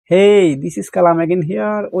Hey, this is Kalam again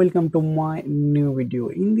here. Welcome to my new video.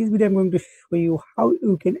 In this video, I'm going to show you how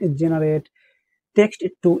you can generate text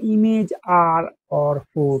to image or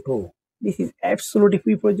photo. This is absolutely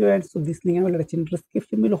free project. So this link I will attach in the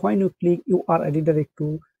description below. When you click, you are redirected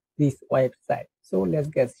to this website. So let's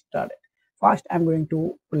get started. First, I'm going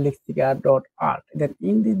to lexica.art. Then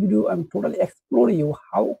in this video, I'm totally exploring you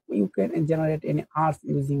how you can generate any art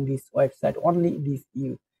using this website. Only this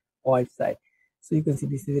website. So you can see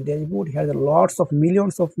this is a dashboard. Here are lots of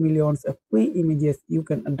millions of free images you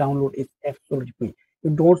can download. It's absolutely free. You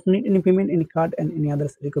don't need any payment, any card, and any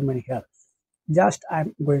others recommend here. Just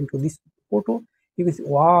I'm going to this photo. You can see,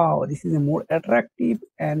 wow, this is a more attractive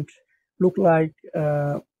and look like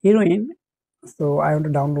heroine. So I want to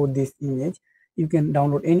download this image. You can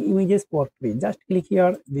download any images for free. Just click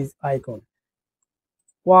here, this icon.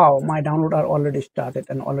 Wow, my download are already started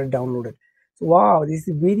and already downloaded. So wow, this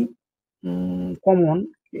is very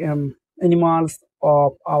common animals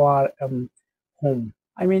of our home.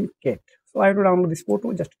 I mean cat. So I have to download this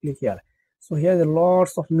photo. Just click here. So here are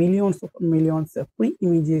lots of millions of free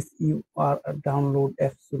images you are download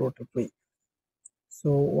absolutely free.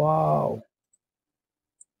 So wow,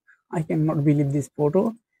 I cannot believe this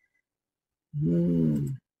photo.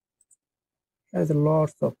 There's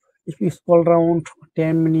lots of. If you scroll down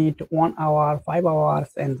 10 minutes, 1 hour, 5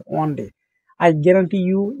 hours, and 1 day, I guarantee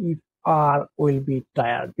you if are will be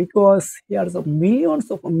tired because here's a millions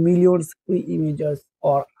free images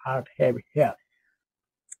or art have here.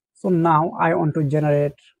 So now I want to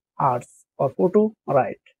generate arts or photo,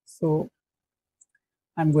 right? So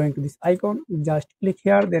I'm going to this icon, just click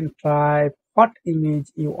here, then type what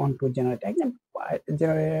image you want to generate. I can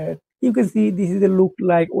generate. You can see this is a look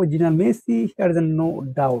like original Messi. Here is a no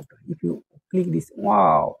doubt. If you click this,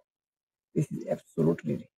 wow, this is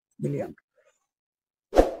absolutely brilliant.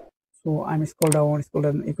 So I'm scroll down.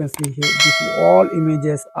 You can see here, this is all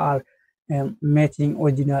images are matching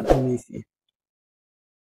original Messi.